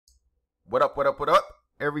What up,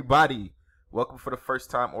 everybody? Welcome for the first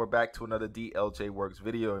time or back to another dljworks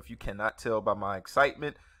video. If you cannot tell by my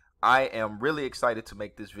excitement, I am really excited to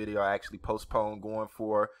make this video. I actually postponed going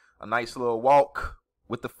for a nice little walk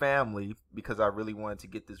with the family because I really wanted to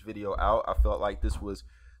get this video out. I felt like this was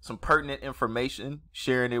some pertinent information,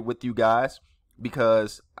 sharing it with you guys,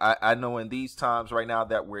 because I know in these times right now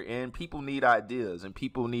that we're in, people need ideas and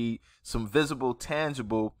people need some visible,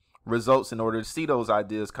 tangible results in order to see those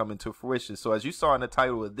ideas come into fruition. So as you saw in the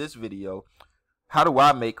title of this video, how do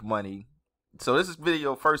I make money? So this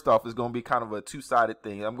video, first off, is going to be kind of a two-sided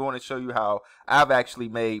thing. I'm going to show you how I've actually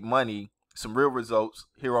made money, some real results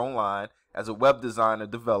here online as a web designer,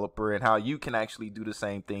 developer, and how you can actually do the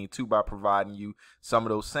same thing too by providing you some of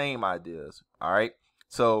those same ideas. All right.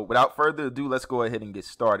 So without further ado, let's go ahead and get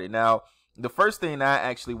started. Now, the first thing I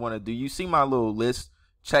actually want to do, you see my little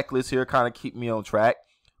checklist here, kind of keep me on track.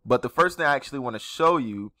 But the first thing I actually want to show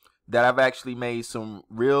you that I've actually made some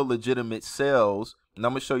real legitimate sales, and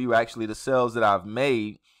I'm going to show you actually the sales that I've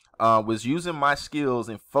made, was using my skills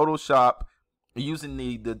in Photoshop, using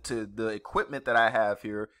the equipment that I have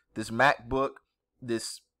here, this MacBook,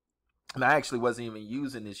 and I actually wasn't even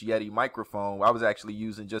using this Yeti microphone. I was actually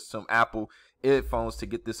using just some Apple earphones to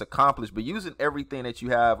get this accomplished, but using everything that you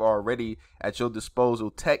have already at your disposal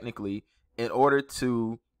technically in order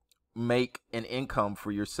to make an income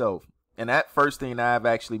for yourself. And that first thing that I've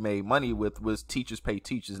actually made money with was Teachers Pay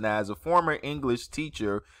Teachers. Now, as a former English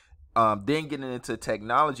teacher, then getting into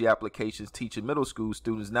technology applications, teaching middle school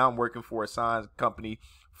students, now I'm working for a science company,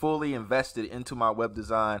 fully invested into my web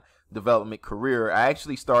design development career. I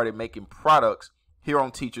actually started making products here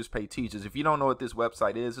on Teachers Pay Teachers. If you don't know what this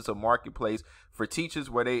website is, it's a marketplace for teachers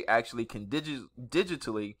where they actually can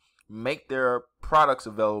digitally make their products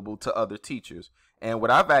available to other teachers. And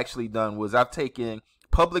what I've actually done was I've taken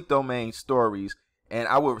public domain stories, and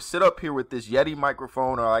I would sit up here with this Yeti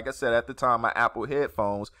microphone, or like I said at the time, my Apple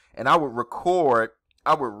headphones, and I would record,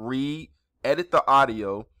 I would read, edit the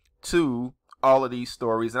audio to all of these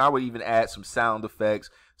stories, and I would even add some sound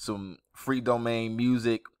effects, some free domain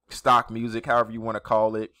music, stock music, however you want to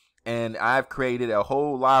call it. And I've created a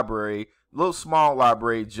whole library, little small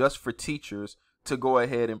library just for teachers to go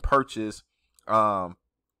ahead and purchase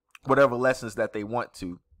whatever lessons that they want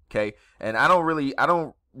to. Okay. And I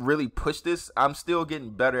don't really push this. I'm still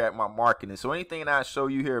getting better at my marketing. So anything that I show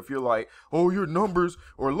you here, if you're like, oh, your numbers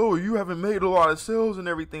are low, you haven't made a lot of sales and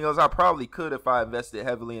everything else, I probably could if I invested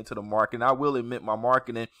heavily into the marketing. I will admit my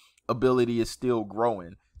marketing ability is still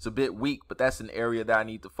growing. It's a bit weak, but that's an area that I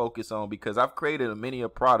need to focus on because I've created many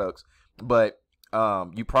of products, but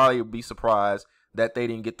you probably would be surprised that they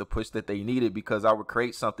didn't get the push that they needed, because I would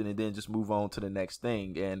create something and then just move on to the next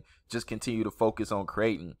thing and just continue to focus on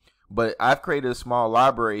creating. But I've created a small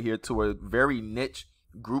library here to a very niche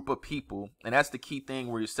group of people. And that's the key thing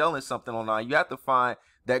where you're selling something online. You have to find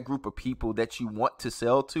that group of people that you want to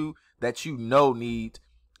sell to, that you know need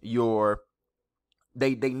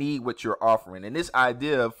they need what you're offering. And this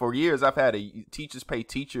idea, for years, I've had a Teachers Pay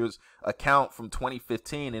Teachers account from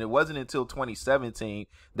 2015, and it wasn't until 2017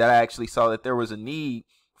 that I actually saw that there was a need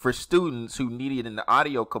for students who needed an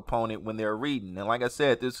audio component when they're reading. And like I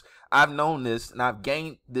said, I've known this, and I've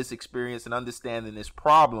gained this experience in understanding this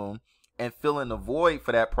problem and filling the void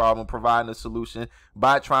for that problem, providing a solution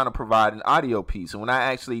by trying to provide an audio piece. And when I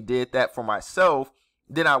actually did that for myself,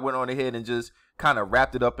 then I went on ahead and just kind of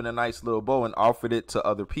wrapped it up in a nice little bow and offered it to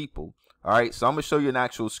other people. All right, so I'm gonna show you an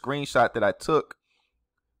actual screenshot that I took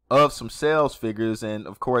of some sales figures, and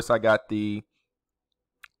of course I got the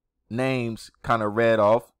names kind of read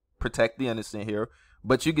off, protect the innocent here,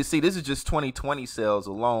 but you can see this is just 2020 sales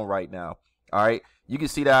alone right now. All right, you can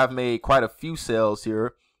see that I've made quite a few sales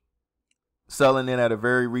here, selling in at a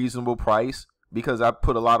very reasonable price, because I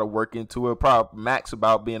put a lot of work into it. Probably max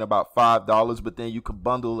about being about $5, but then you can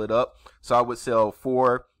bundle it up. So I would sell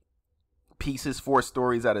 4 pieces, 4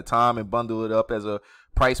 stories at a time, and bundle it up as a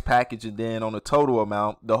price package. And then on the total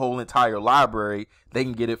amount, the whole entire library, they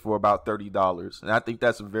can get it for about $30. And I think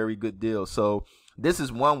that's a very good deal. So this is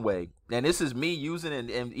one way. And this is me using it.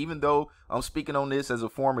 And even though I'm speaking on this as a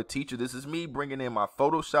former teacher, this is me bringing in my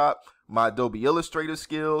Photoshop, my Adobe Illustrator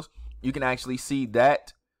skills. You can actually see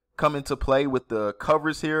that come into play with the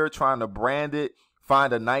covers here, trying to brand it,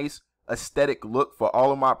 find a nice aesthetic look for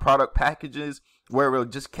all of my product packages where it'll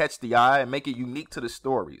just catch the eye and make it unique to the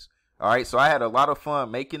stories. All right, so I had a lot of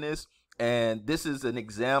fun making this, and this is an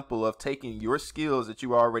example of taking your skills that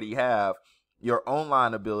you already have, your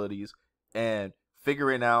online abilities, and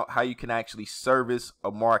figuring out how you can actually service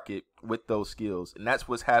a market with those skills. And that's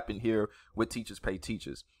what's happened here with Teachers Pay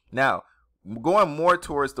Teachers. Now, going more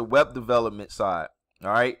towards the web development side,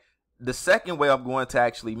 all right, the second way I'm going to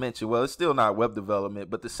actually mention, well, it's still not web development,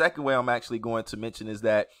 but the second way I'm actually going to mention is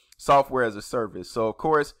that software as a service. So of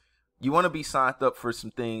course, you want to be signed up for some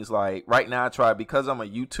things like right now because I'm a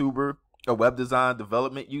YouTuber, a web design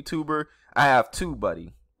development YouTuber, I have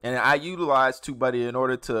TubeBuddy. And I utilize TubeBuddy in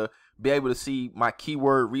order to be able to see my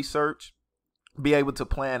keyword research, be able to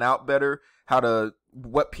plan out better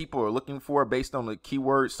what people are looking for based on the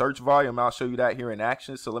keyword search volume. I'll show you that here in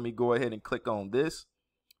action. So let me go ahead and click on this.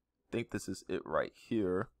 I think this is it right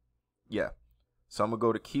here. Yeah. So I'm going to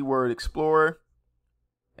go to Keyword Explorer.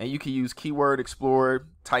 And you can use Keyword Explorer,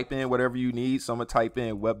 type in whatever you need. So I'm going to type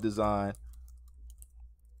in web design.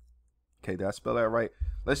 Okay, did I spell that right?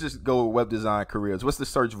 Let's just go with web design careers. What's the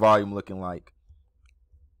search volume looking like?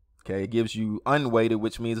 Okay, it gives you unweighted,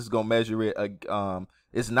 which means it's going to measure it.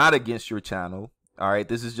 It's not against your channel. All right,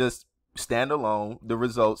 this is just standalone, the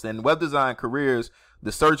results. And web design careers,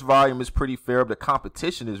 the search volume is pretty fair. The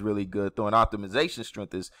competition is really good, though, and optimization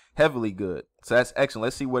strength is heavily good. So that's excellent.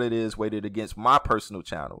 Let's see what it is weighted against my personal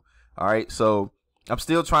channel. All right, so I'm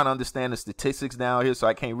still trying to understand the statistics down here, so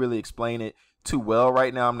I can't really explain it too well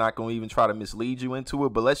right now. I'm not going to even try to mislead you into it,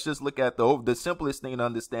 but let's just look at the simplest thing to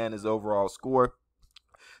understand is the overall score.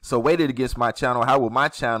 So weighted against my channel, how will my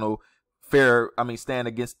channel stand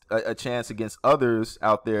against a chance against others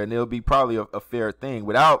out there? And it'll be probably a fair thing.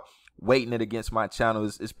 Without weighting it against my channel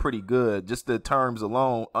is pretty good. Just the terms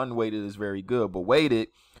alone, unweighted is very good, but weighted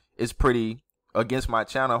is pretty against my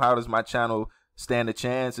channel. How does my channel stand a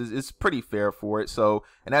chance? It's pretty fair for it. So,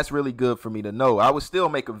 and that's really good for me to know. I would still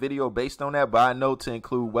make a video based on that, but I know to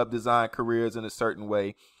include web design careers in a certain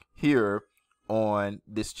way here on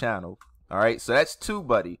this channel. All right, so that's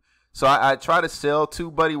TubeBuddy. So I try to sell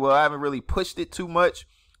TubeBuddy. Well, I haven't really pushed it too much.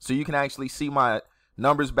 So you can actually see my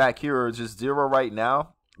numbers back here are just 0 right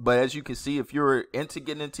now. But as you can see, if you're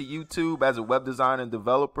getting into YouTube as a web designer and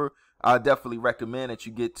developer, I definitely recommend that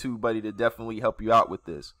you get TubeBuddy to definitely help you out with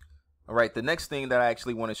this. All right, the next thing that I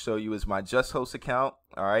actually want to show you is my Just Host account.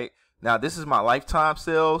 All right, now this is my lifetime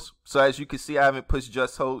sales. So as you can see, I haven't pushed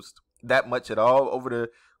Just Host that much at all. Over the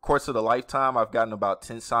course of the lifetime, I've gotten about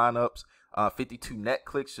 10 signups. 52 net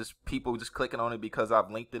clicks, just people just clicking on it because I've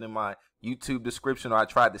linked it in my YouTube description, or I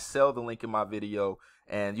tried to sell the link in my video.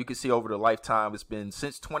 And you can see over the lifetime, it's been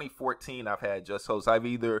since 2014 I've had Just Host. I've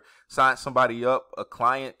either signed somebody up, a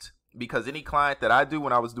client, because any client that I do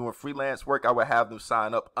when I was doing freelance work, I would have them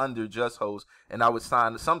sign up under Just Host, and I would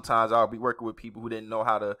sometimes I'll be working with people who didn't know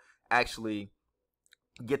how to actually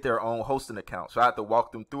get their own hosting account. So I had to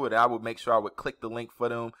walk them through it. I would make sure I would click the link for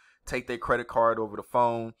them, take their credit card over the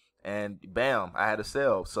phone, and bam, I had a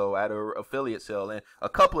sale. So I had an affiliate sale, and a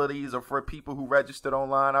couple of these are for people who registered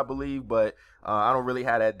online, I believe, but I don't really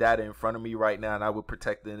have that data in front of me right now, and I would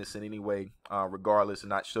protect the innocent anyway, regardless, and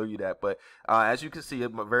not show you that. But as you can see, a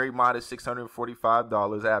very modest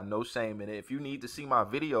 $645. I have no shame in it. If you need to see my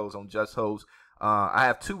videos on Just Host, I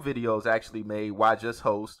have 2 videos actually made, Why Just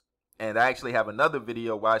Host, and I actually have another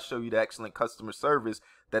video where I show you the excellent customer service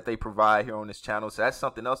that they provide here on this channel. So that's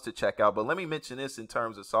something else to check out. But let me mention this in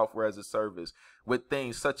terms of software as a service, with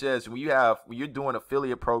things such as when you're doing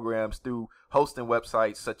affiliate programs through hosting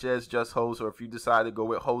websites such as Just Host, or if you decide to go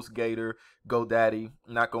with HostGator, GoDaddy.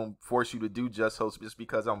 I'm not going to force you to do Just Host just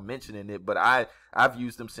because I'm mentioning it, but I've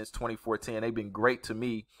used them since 2014. They've been great to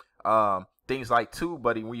me. Things like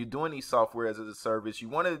TubeBuddy, when you're doing these software as a service, you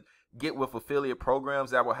want to get with affiliate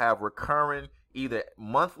programs that will have recurring, either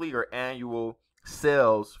monthly or annual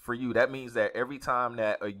sales for you. That means that every time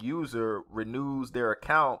that a user renews their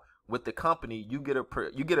account with the company, you get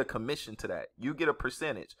a commission to that. You get a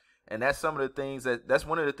percentage, and that's some of the things that's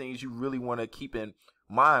one of the things you really want to keep in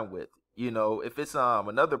mind with. You know, if it's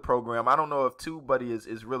another program, I don't know if TubeBuddy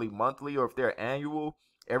is really monthly or if they're annual.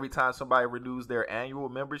 Every time somebody renews their annual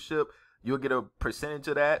membership, you'll get a percentage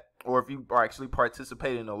of that. Or if you are actually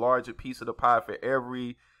participating in a larger piece of the pie for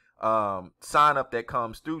every sign up that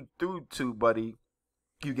comes through TubeBuddy,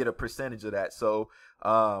 you get a percentage of that. So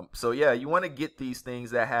yeah, you want to get these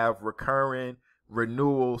things that have recurring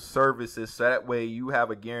renewal services, so that way you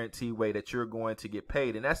have a guaranteed way that you're going to get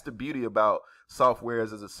paid. And that's the beauty about software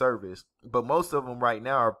as a service. But most of them right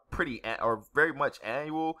now are very much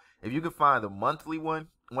annual. If you can find a monthly one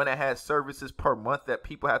that has services per month that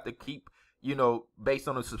people have to keep, you know, based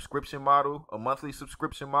on a subscription model, a monthly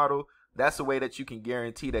subscription model, that's a way that you can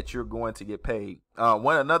guarantee that you're going to get paid.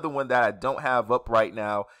 Another one that I don't have up right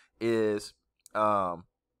now is I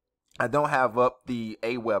don't have up the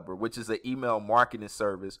Aweber, which is an email marketing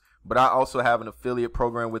service, but I also have an affiliate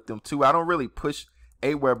program with them too. I don't really push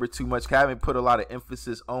Aweber too much, 'cause I haven't put a lot of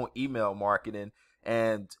emphasis on email marketing,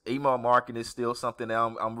 and email marketing is still something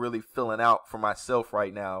that I'm really filling out for myself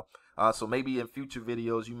right now. So maybe in future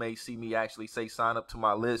videos, you may see me actually say sign up to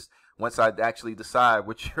my list once I actually decide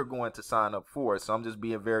what you're going to sign up for. So I'm just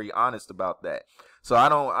being very honest about that. So I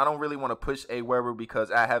don't really want to push Aweber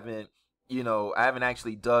because I haven't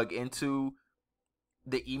actually dug into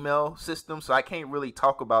the email system. So I can't really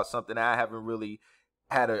talk about something I haven't really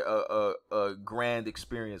had a grand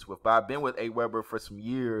experience with. But I've been with Aweber for some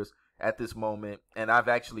years at this moment, and I've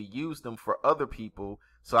actually used them for other people.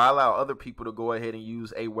 So I allow other people to go ahead and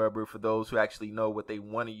use Aweber for those who actually know what they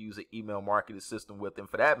want to use an email marketing system with. And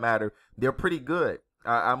for that matter, they're pretty good.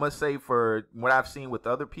 I must say, for what I've seen with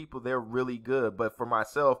other people, they're really good. But for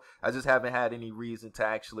myself, I just haven't had any reason to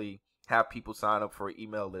actually have people sign up for an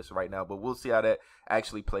email list right now. But we'll see how that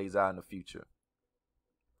actually plays out in the future.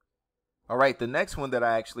 All right, the next one that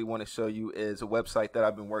I actually want to show you is a website that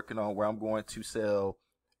I've been working on where I'm going to sell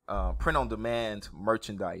print-on-demand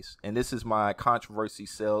merchandise. And this is my controversy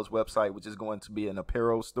sales website, which is going to be an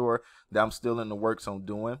apparel store that I'm still in the works on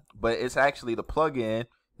doing. But it's actually the plugin.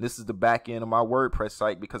 This is the back end of my WordPress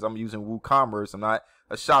site because I'm using WooCommerce. I'm not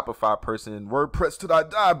a Shopify person. WordPress till I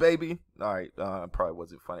die, baby. All right, probably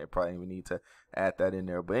wasn't funny. I probably didn't even need to add that in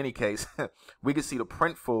there. But in any case, we can see the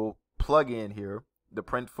Printful plugin here. The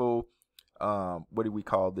Printful, what do we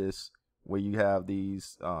call this? Where you have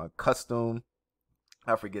these custom,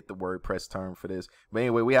 I forget the WordPress term for this. But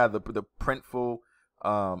anyway, we have the Printful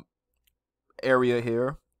area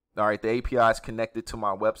here. All right, the API is connected to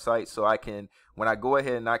my website, so I can, when I go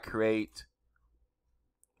ahead and I create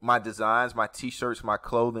my designs, my t-shirts, my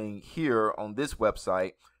clothing here on this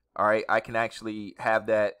website, all right, I can actually have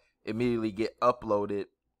that immediately get uploaded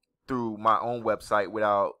through my own website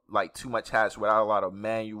without like too much hassle, without a lot of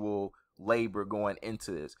manual labor going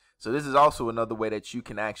into this. So this is also another way that you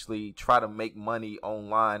can actually try to make money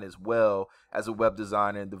online as well as a web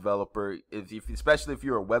designer and developer. Especially if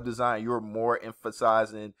you're a web designer, you're more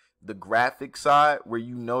emphasizing the graphic side where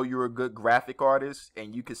you know you're a good graphic artist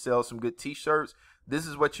and you can sell some good t-shirts. This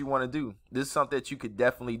is what you want to do. This is something that you could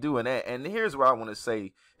definitely do. And here's what I want to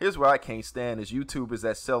say. Here's what I can't stand is YouTubers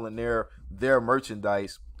that selling their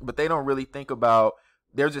merchandise, but they don't really think about,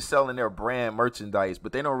 they're just selling their brand merchandise,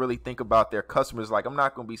 but they don't really think about their customers. Like, I'm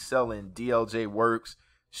not going to be selling dljworks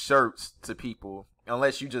shirts to people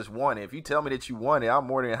unless you just want it. If you tell me that you want it, I'm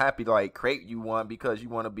more than happy to like create you one because you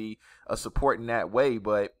want to be a support in that way.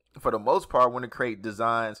 But for the most part, I want to create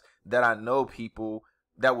designs that I know people,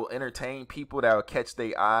 that will entertain people, that will catch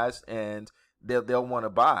their eyes, and they'll want to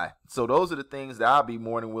buy. So those are the things that I'll be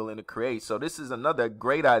more than willing to create. So this is another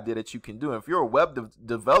great idea that you can do. If you're a web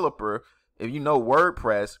developer, if you know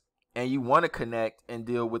WordPress and you want to connect and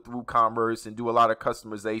deal with WooCommerce and do a lot of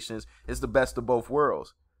customizations, it's the best of both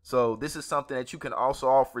worlds. So this is something that you can also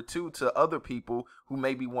offer to other people who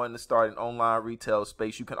may be wanting to start an online retail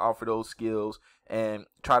space. You can offer those skills and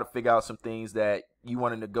try to figure out some things that you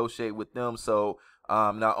want to negotiate with them. So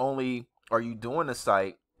not only are you doing the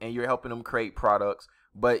site and you're helping them create products,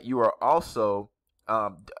 but you are also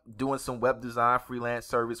doing some web design freelance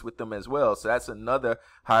service with them as well. So that's another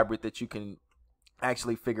hybrid that you can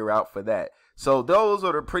actually figure out for that. So those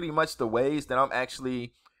are pretty much the ways that I'm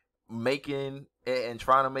actually making and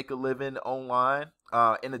trying to make a living online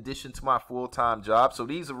in addition to my full-time job. So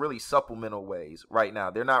these are really supplemental ways right now.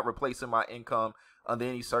 They're not replacing my income under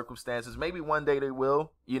any circumstances. Maybe one day they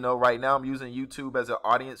will. You know, right now I'm using YouTube as an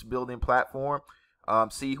audience building platform.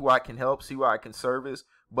 See who I can help, see who I can service.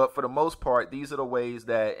 But for the most part, these are the ways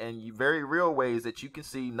that, and very real ways that you can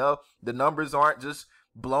see, no, the numbers aren't just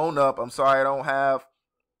blown up. I'm sorry, I don't have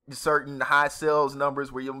certain high sales numbers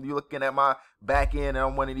where you're looking at my back end and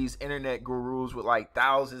I'm one of these internet gurus with like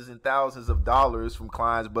thousands and thousands of dollars from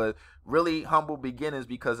clients, but really humble beginnings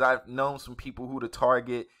because I've known some people who to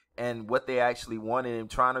target and what they actually wanted and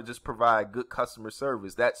trying to just provide good customer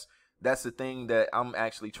service. That's the thing that I'm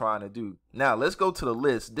actually trying to do. Now, let's go to the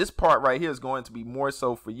list. This part right here is going to be more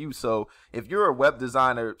so for you. So if you're a web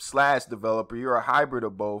designer / developer, you're a hybrid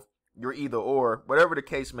of both, you're either or, whatever the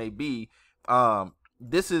case may be,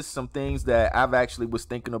 this is some things that I've actually was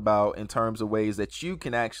thinking about in terms of ways that you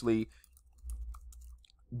can actually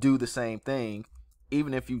do the same thing,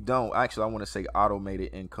 even if you don't. Actually, I want to say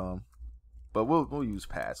automated income, but we'll use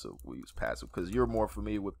passive. We'll use passive because you're more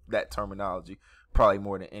familiar with that terminology, probably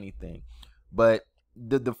more than anything. But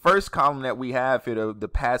the first column that we have here, the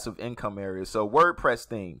passive income area. So WordPress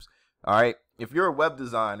themes. All right. If you're a web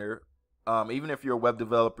designer, even if you're a web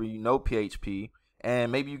developer, you know PHP,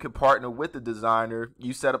 and maybe you can partner with the designer.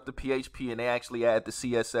 You set up the PHP and they actually add the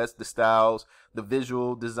CSS, the styles, the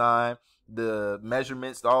visual design, the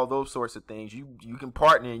measurements, all those sorts of things. You can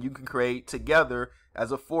partner and you can create together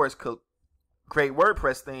as a force, create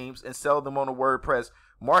WordPress themes and sell them on a WordPress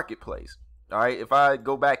marketplace. All right, if I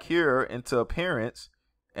go back here into appearance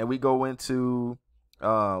and we go into,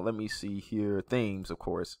 let me see here, themes, of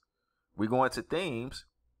course. We go into themes.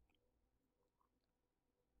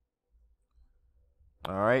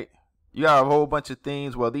 All right. You got a whole bunch of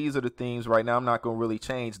themes. Well, these are the themes right now. I'm not going to really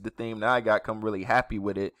change the theme that I got. I'm really happy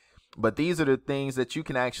with it. But these are the things that you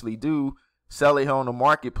can actually do. Sell it here on the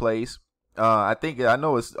marketplace. I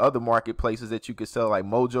know it's other marketplaces that you could sell, like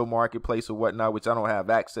Mojo Marketplace or whatnot, which I don't have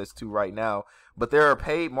access to right now. But there are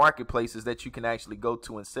paid marketplaces that you can actually go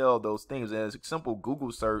to and sell those things. And as a simple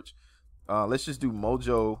Google search, let's just do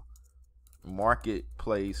Mojo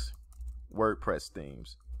Marketplace WordPress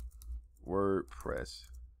themes. WordPress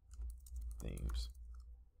themes.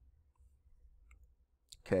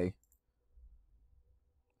 Okay.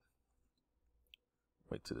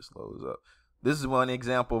 Wait till this loads up. This is one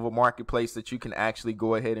example of a marketplace that you can actually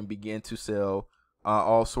go ahead and begin to sell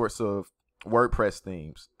all sorts of WordPress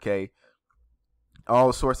themes. Okay.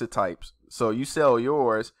 All sorts of types. So you sell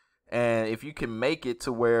yours, and if you can make it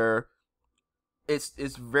to where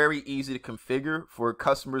it's very easy to configure for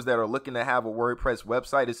customers that are looking to have a WordPress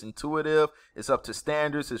website. It's intuitive. It's up to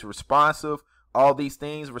standards. It's responsive. All these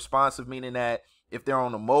things. Responsive meaning that if they're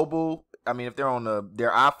on a mobile, if they're on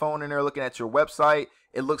their iPhone and they're looking at your website,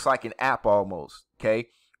 it looks like an app almost. Okay.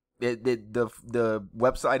 The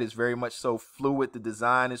website is very much so fluid. The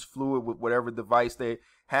design is fluid with whatever device they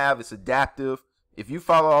have. It's adaptive. If you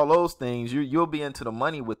follow all those things, you'll be into the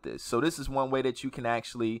money with this. So this is one way that you can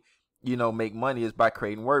actually, make money, is by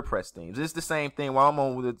creating WordPress themes. It's the same thing while I'm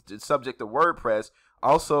on the subject of WordPress,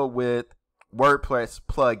 also with WordPress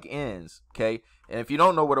plugins. Okay. And if you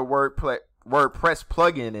don't know what a WordPress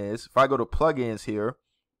plugin is, if I go to plugins here,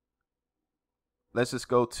 let's just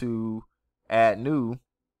go to add new.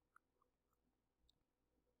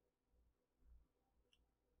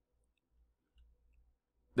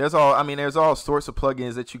 There's all sorts of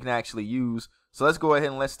plugins that you can actually use. So let's go ahead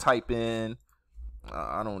and let's type in,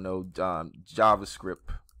 I don't know,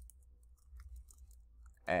 JavaScript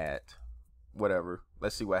add, whatever.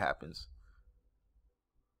 Let's see what happens.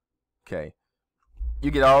 Okay.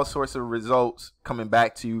 You get all sorts of results coming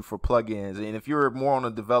back to you for plugins. And if you're more on the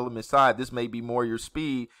development side, this may be more your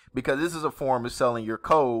speed, because this is a form of selling your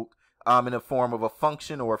code in the form of a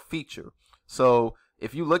function or a feature. So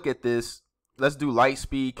if you look at this, let's do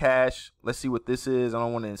Lightspeed Cache. Let's see what this is. I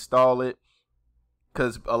don't want to install it,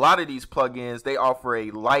 because a lot of these plugins, they offer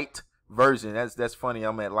a light version. That's funny.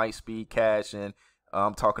 I'm at Lightspeed Cache and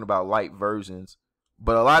I'm talking about light versions.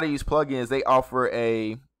 But a lot of these plugins, they offer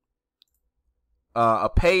a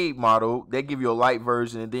paid model. They give you a light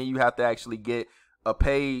version, and then you have to actually get a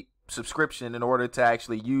paid subscription in order to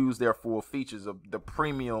actually use their full features of the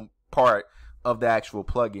premium part of the actual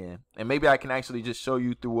plugin. And maybe I can actually just show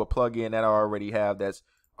you through a plugin that I already have that's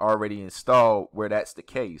already installed where that's the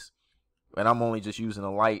case. And I'm only just using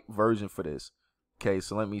a light version for this. Okay,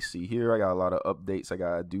 so let me see here. I got a lot of updates I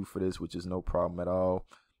gotta do for this, which is no problem at all.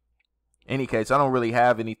 Any case, I don't really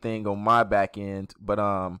have anything on my back end, but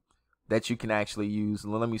that you can actually use.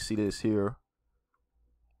 Let me see this here.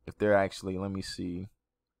 If they're actually, let me see.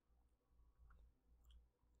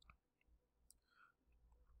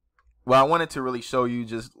 Well, I wanted to really show you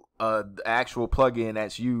just the actual plugin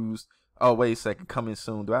that's used. Oh, wait a second. Coming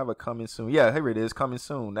soon. Do I have a coming soon? Yeah, here it is. Coming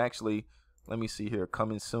soon. Actually, let me see here.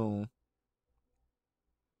 Coming soon.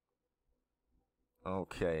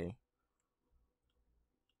 Okay.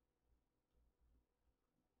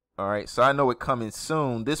 All right. So I know it coming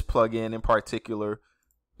soon. This plugin in particular,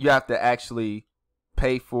 you have to actually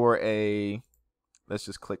pay for a. Let's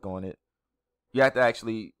just click on it. You have to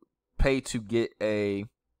actually pay to get a.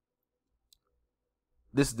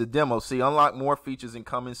 This is the demo. See, unlock more features in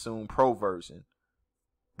coming soon pro version.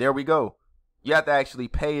 There we go. You have to actually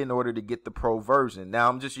pay in order to get the pro version. Now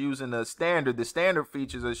I'm just using the standard. The standard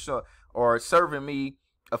features are serving me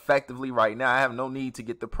effectively right now. I have no need to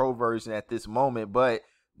get the pro version at this moment, but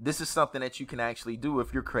this is something that you can actually do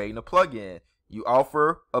if you're creating a plugin. You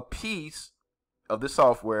offer a piece of the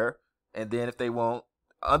software, and then if they want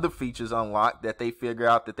other features unlocked that they figure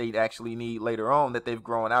out that they actually need later on, that they've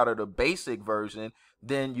grown out of the basic version,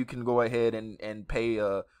 then you can go ahead and pay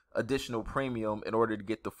a additional premium in order to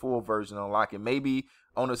get the full version unlocked, and maybe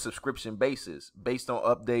on a subscription basis based on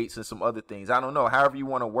updates and some other things. I don't know, however you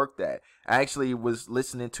want to work that. I actually was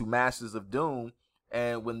listening to Masters of Doom,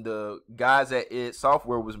 and when the guys at id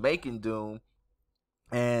Software was making Doom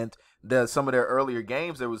and some of their earlier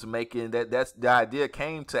games they was making, that's the idea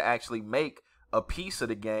came to actually make a piece of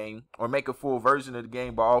the game or make a full version of the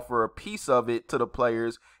game, but offer a piece of it to the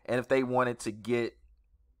players. And if they wanted to get,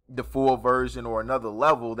 the full version or another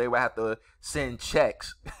level, they would have to send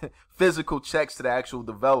checks, physical checks to the actual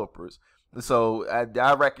developers. So I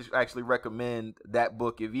actually recommend that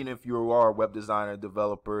book, even if you are a web designer,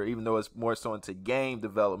 developer, even though it's more so into game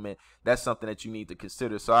development, that's something that you need to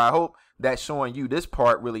consider. So I hope that showing you this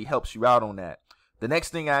part really helps you out on that. The next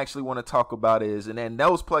thing I actually want to talk about is, and then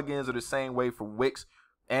those plugins are the same way for Wix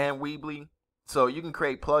and Weebly. So you can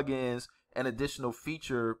create plugins and additional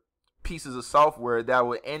feature pieces of software that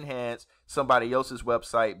will enhance somebody else's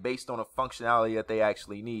website based on a functionality that they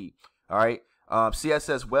actually need. All right.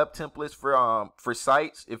 CSS web templates for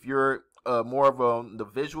sites. If you're more of on the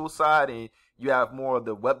visual side and you have more of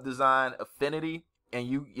the web design affinity,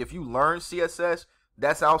 and if you learn CSS,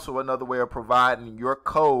 that's also another way of providing your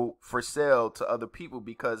code for sale to other people,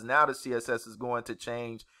 because now the CSS is going to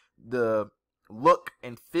change the look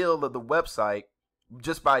and feel of the website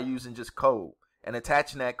just by using just code and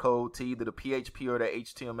attaching that code to either the PHP or the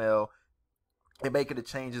HTML and making the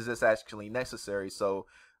changes that's actually necessary. So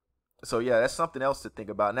yeah, that's something else to think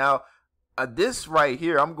about. Now, this right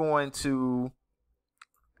here, I'm going to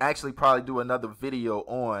actually probably do another video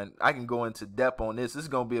on. I can go into depth on this. This is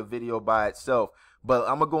going to be a video by itself, but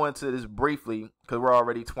I'm going to go into this briefly because we're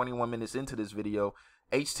already 21 minutes into this video.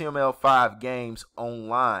 HTML5 games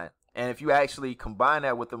online. And if you actually combine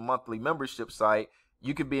that with a monthly membership site,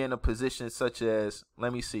 you could be in a position such as,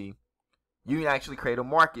 let me see, you can actually create a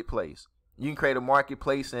marketplace. You can create a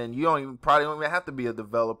marketplace, and you probably don't even have to be a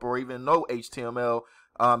developer or even know HTML.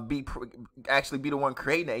 Actually be the one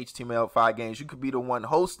creating the HTML5 games. You could be the one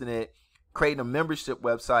hosting it, creating a membership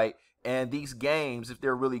website, and these games, if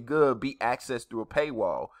they're really good, be accessed through a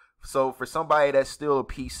paywall. So for somebody that's still a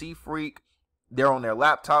PC freak, they're on their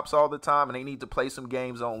laptops all the time and they need to play some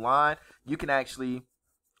games online, you can actually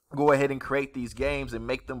go ahead and create these games and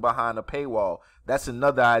make them behind a paywall. That's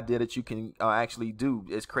another idea that you can actually do,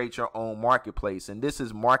 is create your own marketplace. And this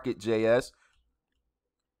is Market.js.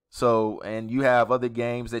 So, and you have other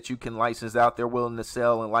games that you can license out. They're willing to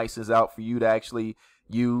sell and license out for you to actually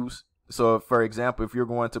use. So, for example, if you're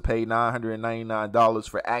going to pay $999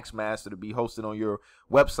 for Axmaster to be hosted on your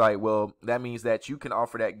website, well, that means that you can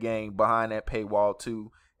offer that game behind that paywall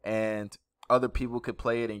too, and other people could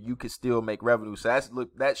play it and you could still make revenue. So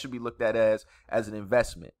that should be looked at as an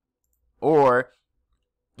investment. Or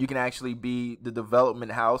you can actually be the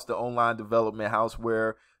development house, the online development house,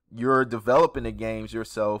 where you're developing the games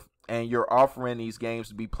yourself and you're offering these games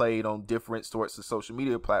to be played on different sorts of social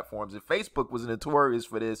media platforms. And Facebook was notorious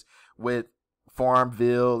for this with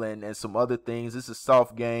Farmville and some other things. This is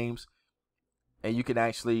soft games, and you can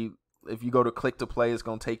actually, if you go to click to play, it's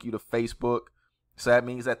going to take you to Facebook. So that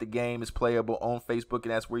means that the game is playable on Facebook,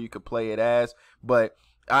 and that's where you could play it as. But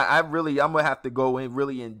I'm going to have to go in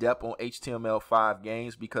really in depth on HTML5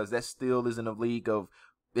 games, because that still is in a league of,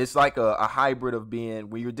 it's like a hybrid of being,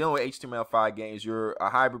 when you're dealing with HTML5 games, you're a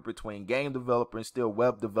hybrid between game developer and still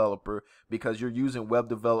web developer, because you're using web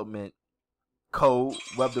development code,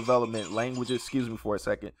 web development languages,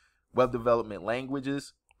 web development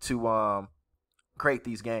languages to create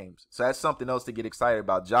these games. So that's something else to get excited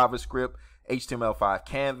about. JavaScript, HTML5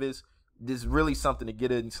 canvas. This is really something to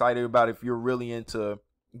get excited about if you're really into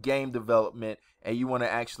game development and you want to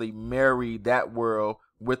actually marry that world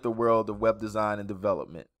with the world of web design and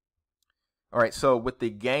development. All right, so with the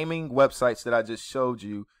gaming websites that I just showed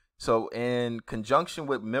you, so in conjunction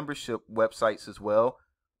with membership websites as well,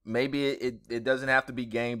 maybe it doesn't have to be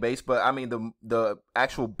game based, but I mean the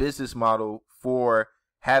actual business model for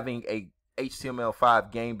having a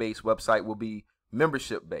HTML5 game based website will be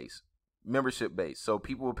membership based. So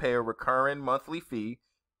people will pay a recurring monthly fee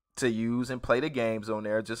to use and play the games on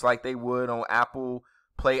there, just like they would on Apple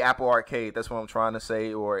Arcade. That's what I'm trying to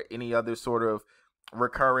say, or any other sort of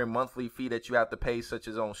recurring monthly fee that you have to pay, such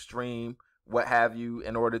as on Stream, what have you,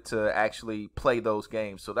 in order to actually play those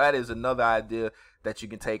games. So that is another idea that you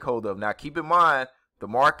can take hold of. Now, keep in mind, the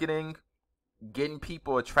marketing, getting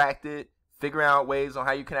people attracted, figuring out ways on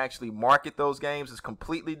how you can actually market those games is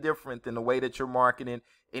completely different than the way that you're marketing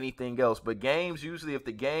anything else. But games, usually if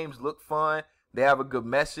the games look fun, they have a good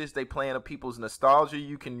message, they play into people's nostalgia,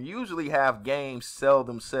 you can usually have games sell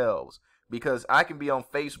themselves. Because I can be on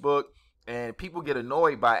Facebook and people get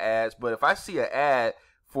annoyed by ads, but if I see an ad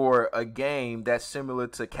for a game that's similar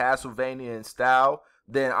to Castlevania in style,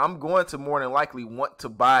 then I'm going to more than likely want to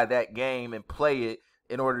buy that game and play it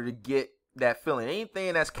in order to get that feeling.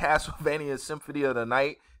 Anything that's Castlevania Symphony of the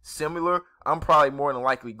Night similar, I'm probably more than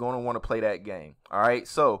likely going to want to play that game. All right,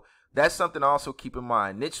 so that's something to also keep in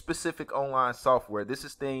mind. Niche specific online software. This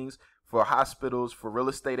is things for hospitals, for real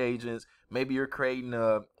estate agents. Maybe you're creating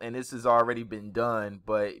and this has already been done,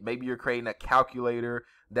 but maybe you're creating a calculator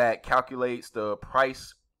that calculates the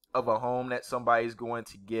price of a home that somebody's going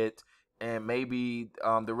to get. And maybe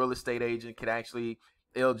the real estate agent can actually,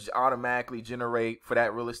 it'll automatically generate for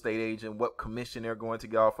that real estate agent what commission they're going to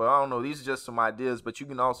get off of. I don't know. These are just some ideas, but you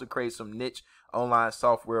can also create some niche online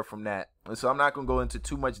software from that. And so I'm not going to go into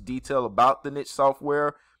too much detail about the niche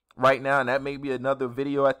software right now, and that may be another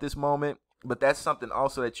video at this moment, but that's something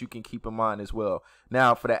also that you can keep in mind as well.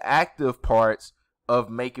 Now, for the active parts of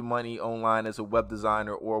making money online as a web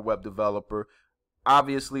designer or web developer,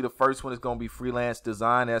 obviously the first one is going to be freelance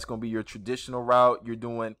design. That's going to be your traditional route. You're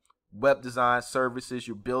doing web design services,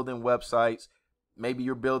 you're building websites, maybe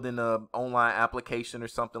you're building an online application or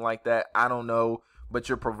something like that, I don't know, but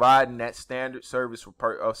you're providing that standard service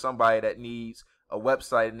for somebody that needs a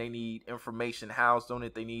website and they need information housed on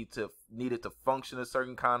it. They need it to function a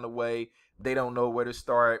certain kind of way. They don't know where to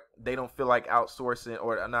start. They don't feel like outsourcing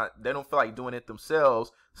or not. They don't feel like doing it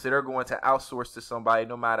themselves. So they're going to outsource to somebody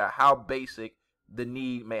no matter how basic the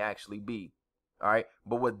need may actually be. All right.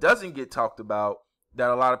 But what doesn't get talked about that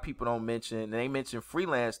a lot of people don't mention, and they mention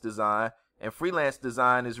freelance design, and freelance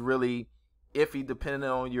design is really iffy depending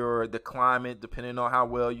on the climate, depending on how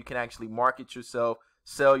well you can actually market yourself,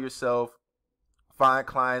 sell yourself, find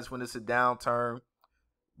clients when it's a downturn.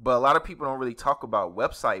 But a lot of people don't really talk about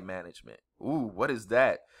website management. Ooh, what is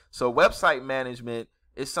that? So website management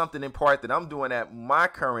is something in part that I'm doing at my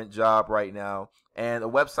current job right now, and a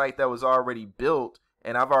website that was already built,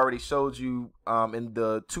 and I've already showed you in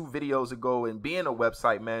the 2 videos ago in being a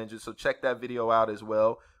website manager, so check that video out as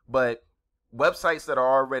well. But websites that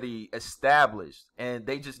are already established and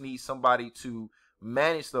they just need somebody to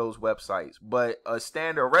manage those websites, but a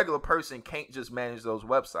regular person can't just manage those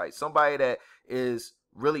websites. Somebody that is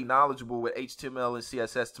really knowledgeable with HTML and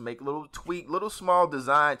CSS to make little small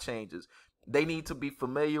design changes. They need to be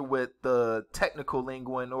familiar with the technical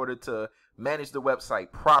lingo in order to manage the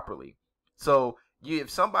website properly. So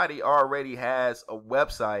if somebody already has a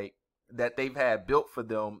website that they've had built for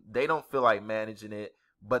them, they don't feel like managing it,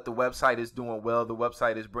 but the website is doing well. The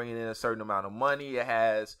website is bringing in a certain amount of money. It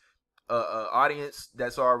has an audience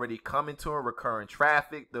that's already coming to them, recurring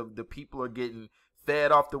traffic. The people are getting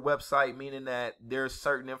fed off the website, meaning that there's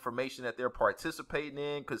certain information that they're participating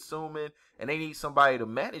in, consuming, and they need somebody to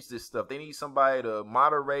manage this stuff. They need somebody to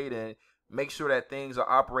moderate and make sure that things are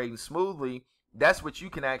operating smoothly. That's what you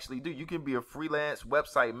can actually do. You can be a freelance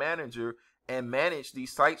website manager and manage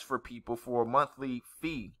these sites for people for a monthly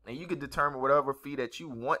fee, and you can determine whatever fee that you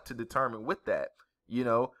want to determine with that. You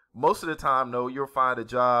know, most of the time, though, you'll find a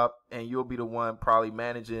job and you'll be the one probably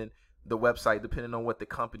managing the website depending on what the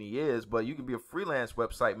company is. But you can be a freelance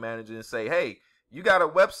website manager and say, hey, you got a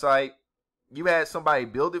website, you had somebody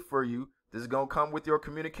build it for you. This is going to come with your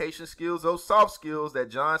communication skills, those soft skills that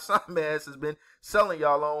John Simons has been selling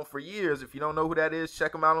y'all on for years. If you don't know who that is,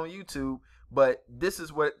 check him out on YouTube. But this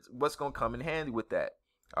is what's going to come in handy with that.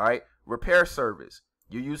 All right. Repair service.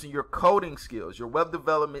 You're using your coding skills, your web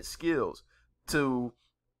development skills to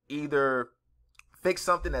either fix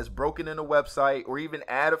something that's broken in a website or even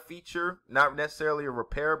add a feature, not necessarily a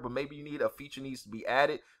repair, but maybe you need a feature needs to be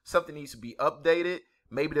added. Something needs to be updated.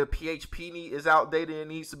 Maybe the PHP is outdated and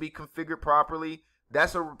needs to be configured properly.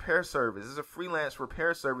 That's a repair service. It's a freelance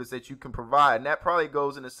repair service that you can provide. And that probably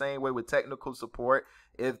goes in the same way with technical support.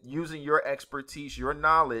 If using your expertise, your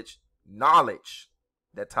knowledge,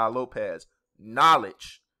 that Ty Lopez,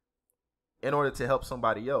 knowledge, in order to help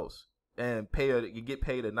somebody else and you get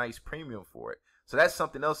paid a nice premium for it. So that's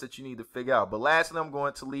something else that you need to figure out. But lastly, I'm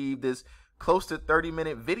going to leave this close to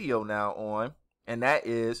 30-minute video now on, and that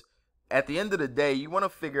is, at the end of the day, you want to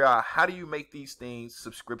figure out how do you make these things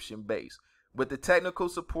subscription based. With the technical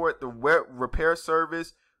support, the repair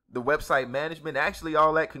service, the website management, actually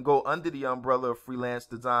all that can go under the umbrella of freelance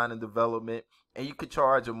design and development, and you could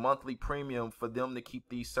charge a monthly premium for them to keep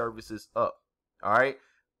these services up. All right.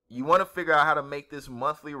 You want to figure out how to make this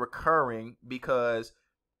monthly recurring, because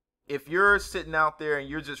if you're sitting out there and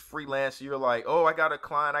you're just freelance, you're like, oh, I got a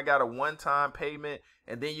client, I got a one-time payment,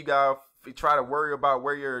 and then you got to try to worry about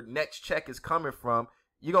where your next check is coming from,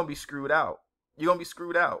 you're going to be screwed out. You're going to be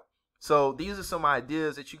screwed out. So these are some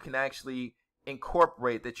ideas that you can actually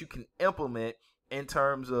incorporate, that you can implement in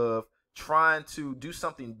terms of trying to do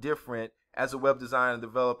something different as a web designer and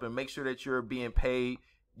developer, and make sure that you're being paid.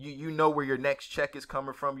 You know where your next check is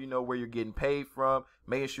coming from. You know where you're getting paid from.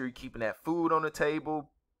 Making sure you're keeping that food on the table,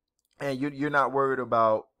 and you're not worried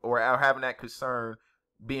about or having that concern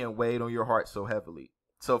being weighed on your heart so heavily.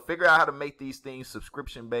 So figure out how to make these things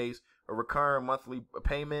subscription based, a recurring monthly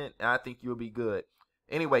payment, and I think you'll be good.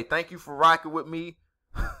 Anyway, thank you for rocking with me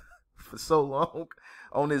for so long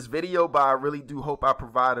on this video, but I really do hope I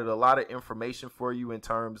provided a lot of information for you in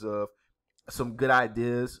terms of some good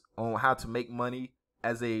ideas on how to make money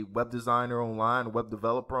as a web designer online, a web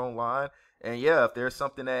developer online. And yeah, if there's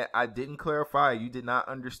something that I didn't clarify, you did not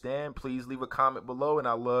understand, please leave a comment below, and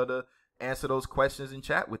I'd love to answer those questions and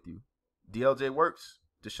chat with you. DLJ Works,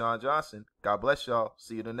 Deshaun Johnson. God bless y'all.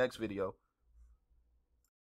 See you in the next video.